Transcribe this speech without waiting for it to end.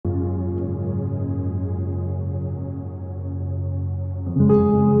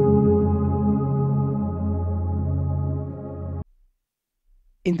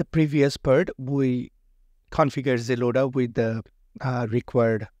In the previous part, we configured Zluda with the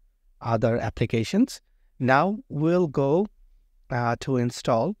required other applications. Now we'll go to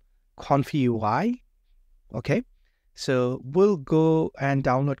install ComfyUI. Okay, so we'll go and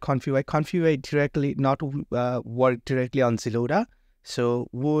download ComfyUI. ComfyUI directly not work directly on Zluda, so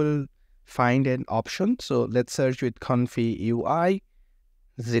we'll find an option. So let's search with ComfyUI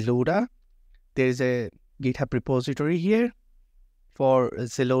Zluda. There's a GitHub repository here for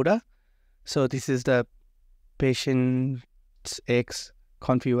Zluda. So this is the Patience X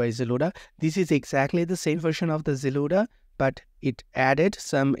ComfyUI Zluda. This is exactly the same version of the Zluda, but it added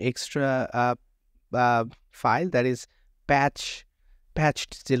some extra file, that is patched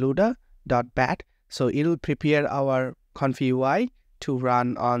Zluda.bat. So it will prepare our ComfyUI to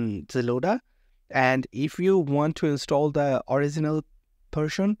run on Zluda. And if you want to install the original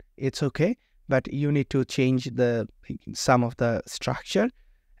version, it's okay, but you need to change some of the structure,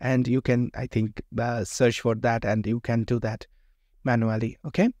 and you can, I think, search for that, and you can do that manually.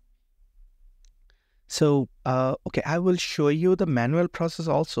 Okay. So, okay, I will show you the manual process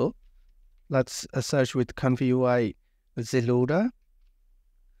also. Let's search with ComfyUI Zluda.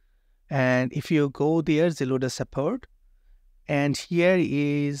 And if you go there, Zluda support, and here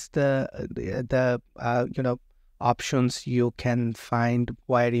is the options you can find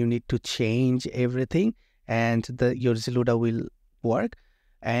where you need to change everything, and your Zluda will work.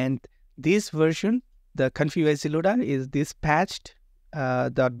 And this version, the ComfyUI Zluda, is this patched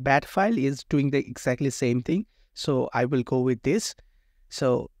 .bat file is doing the exactly same thing. So I will go with this.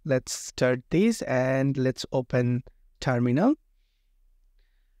 So let's start this and let's open terminal.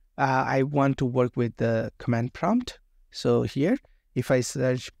 I want to work with the command prompt. So here, if I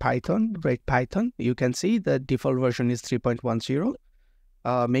search Python, write Python, you can see the default version is 3.10.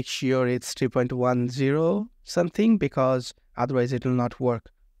 Make sure it's 3.10 something, because otherwise it will not work.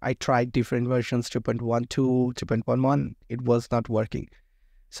 I tried different versions, 3.12, 3.11, it was not working.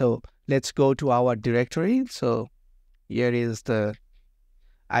 So let's go to our directory. So here is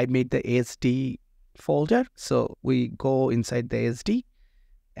I made the SD folder. So we go inside the SD,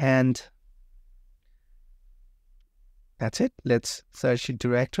 and that's it. Let's search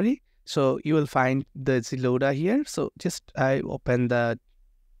directory. So you will find the Zluda here. So just I open the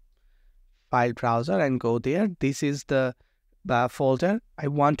file browser and go there. This is the folder. I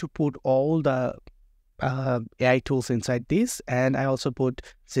want to put all the AI tools inside this, and I also put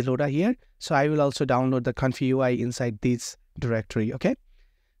Zluda here. So I will also download the ComfyUI inside this directory. Okay.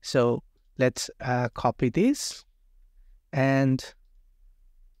 So let's copy this and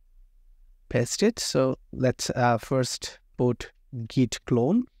paste it. So let's first put git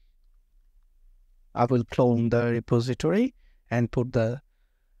clone. I will clone the repository and put the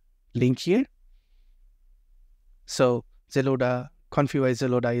link here. So ComfyUI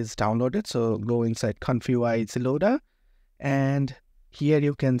Zluda is downloaded. So go inside ComfyUI Zluda, and here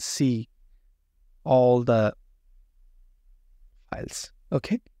you can see all the files.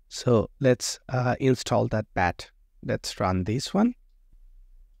 Okay, so let's install that bat. Let's run this one.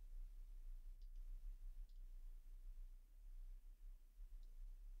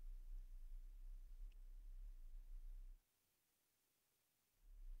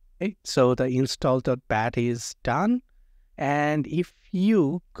 Okay, so the install.bat is done. And if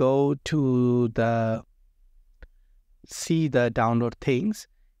you go to see the download things,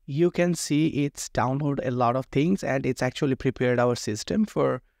 you can see it's download a lot of things, and it's actually prepared our system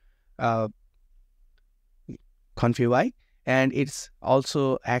for ComfyUI, and it's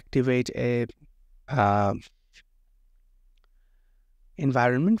also activate a virtual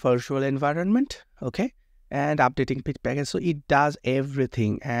environment. Okay, and updating pit package. So it does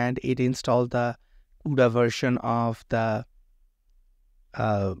everything, and it installed the CUDA version of the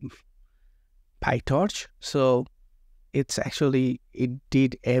PyTorch. So it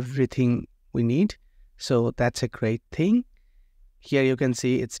did everything we need. So that's a great thing. Here you can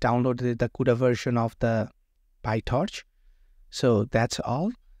see it's downloaded the CUDA version of the PyTorch. So that's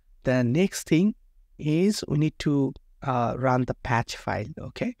all. The next thing is we need to run the patch file.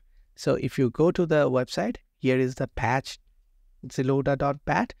 Okay. So if you go to the website, here is the patch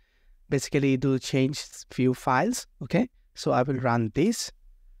Zluda.bat. Basically, it will change few files. Okay. So I will run this.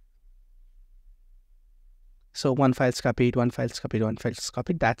 So one file's copied, one file's copied, one file's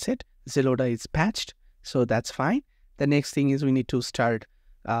copied. That's it. Zluda is patched. So that's fine. The next thing is we need to start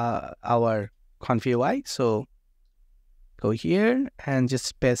our ComfyUI. So go here and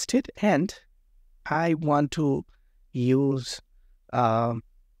just paste it. And I want to use Zluda.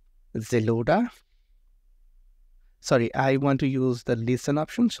 Sorry, I want to use the listen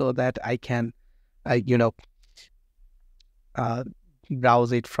option so that I can,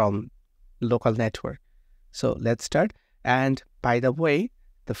 browse it from local network. So let's start. And by the way,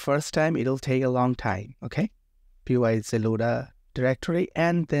 the first time it'll take a long time, okay? ComfyUI Zluda directory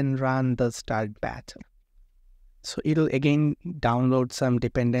and then run the start.bat. So it'll again download some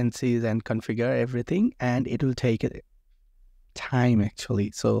dependencies and configure everything, and it will take time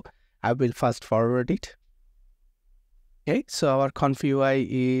actually. So I will fast forward it. Okay, so our ComfyUI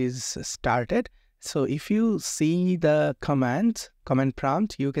is started. So if you see the command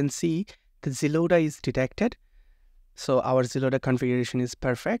prompt, you can see the Zluda is detected. So our Zluda configuration is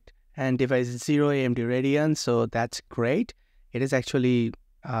perfect, and device is 0 AMD Radeon, so that's great. It is actually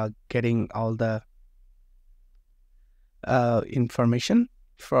getting all the information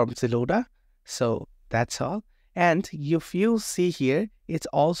from Zluda. So that's all. And if you see here, it's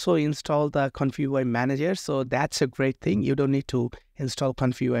also installed the ComfyUI Manager. So that's a great thing. You don't need to install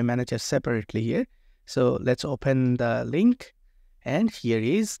ComfyUI Manager separately here. So let's open the link. And here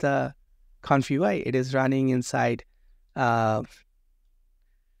is the ComfyUI. It is running inside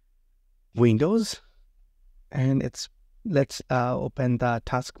Windows. And let's open the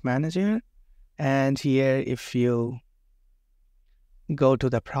Task Manager. And here, if you go to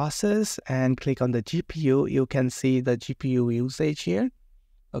the process and click on the GPU, you can see the GPU usage here.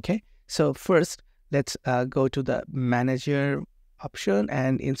 Okay, so first let's go to the manager option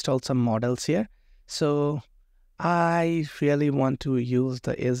and install some models here. So I really want to use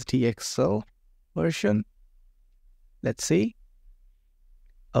the SDXL version. Let's see.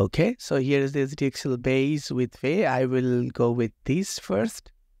 Okay, so here is the SDXL base with V. I will go with this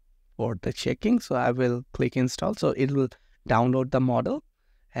first for the checking. So I will click install. So it will download the model,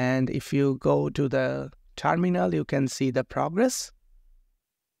 and if you go to the terminal, you can see the progress.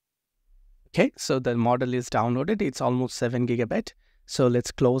 Okay, so the model is downloaded. It's almost 7 GB. So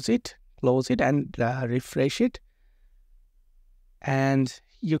let's close it and refresh it, and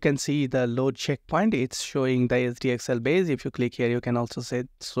you can see the load checkpoint. It's showing the SDXL base. If you click here, you can also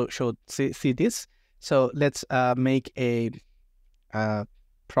see this. So let's make a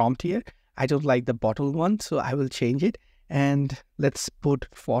prompt here. I don't like the bottle one, so I will change it. And let's put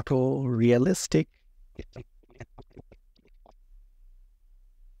photorealistic.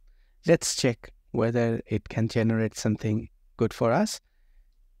 Let's check whether it can generate something good for us.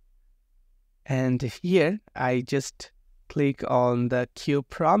 And here, I just click on the Q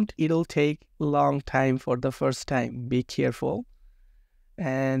prompt. It'll take a long time for the first time. Be careful.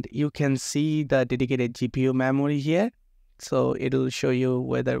 And you can see the dedicated GPU memory here. So it'll show you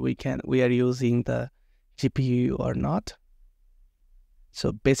whether we are using the GPU or not.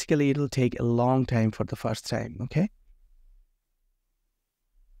 So basically, it'll take a long time for the first time, okay?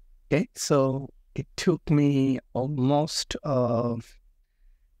 Okay, so it took me almost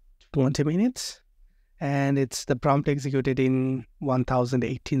 20 minutes, and it's the prompt executed in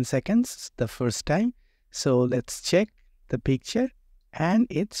 1018 seconds the first time. So let's check the picture, and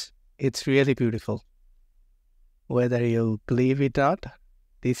it's really beautiful. Whether you believe it or not,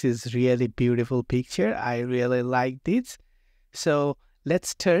 this is really beautiful picture. I really like this. So let's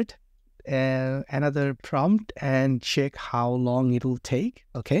start another prompt and check how long it will take.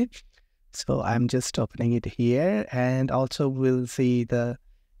 Okay, so I'm just opening it here, and also we'll see the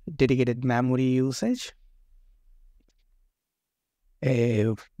dedicated memory usage.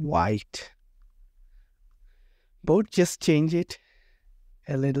 White board, just change it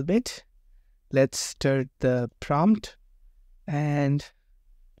a little bit. Let's start the prompt and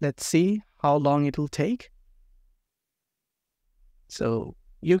let's see how long it will take. So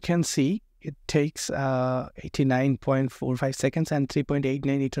you can see it takes 89.45 seconds and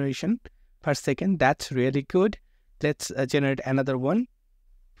 3.89 iteration per second. That's really good. Let's generate another one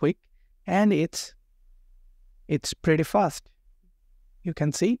quick, and it's pretty fast. You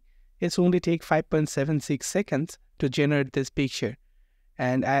can see it's only take 5.76 seconds to generate this picture.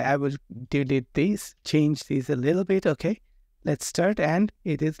 And I will delete this, change this a little bit. Okay, let's start, and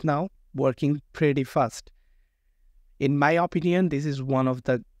it is now working pretty fast. In my opinion, this is one of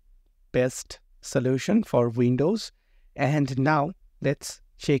the best solution for Windows. And now let's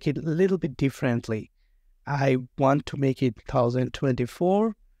check it a little bit differently. I want to make it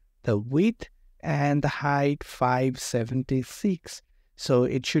 1024, the width, and the height 576. So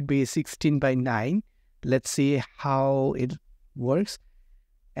it should be 16:9. Let's see how it works.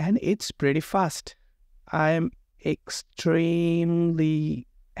 And it's pretty fast. I'm extremely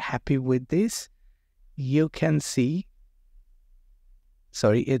happy with this. You can see,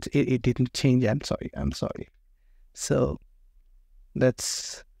 sorry, it didn't change. I'm sorry. So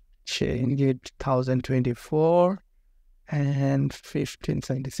let's change it 1024 and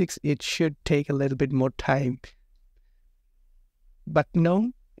 1576. It should take a little bit more time But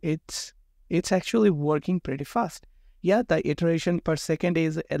no, it's actually working pretty fast. Yeah, the iteration per second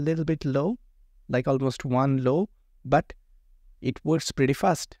is a little bit low, like almost 1 low, but it works pretty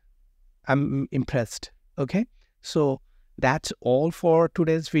fast. I'm impressed. Okay, so that's all for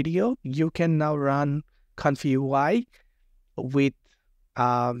today's video. You can now run ComfyUI with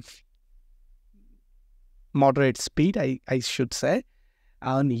moderate speed, I should say,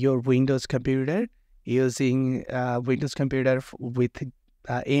 on your Windows computer, using Windows computer with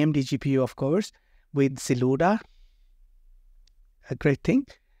AMD GPU, of course, with Zluda. A great thing.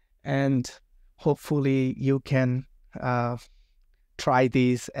 And hopefully you can try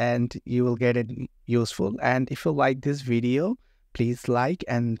this and you will get it useful. And if you like this video, please like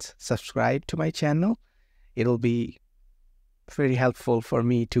and subscribe to my channel. It'll be very helpful for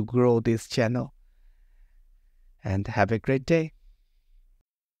me to grow this channel. And have a great day.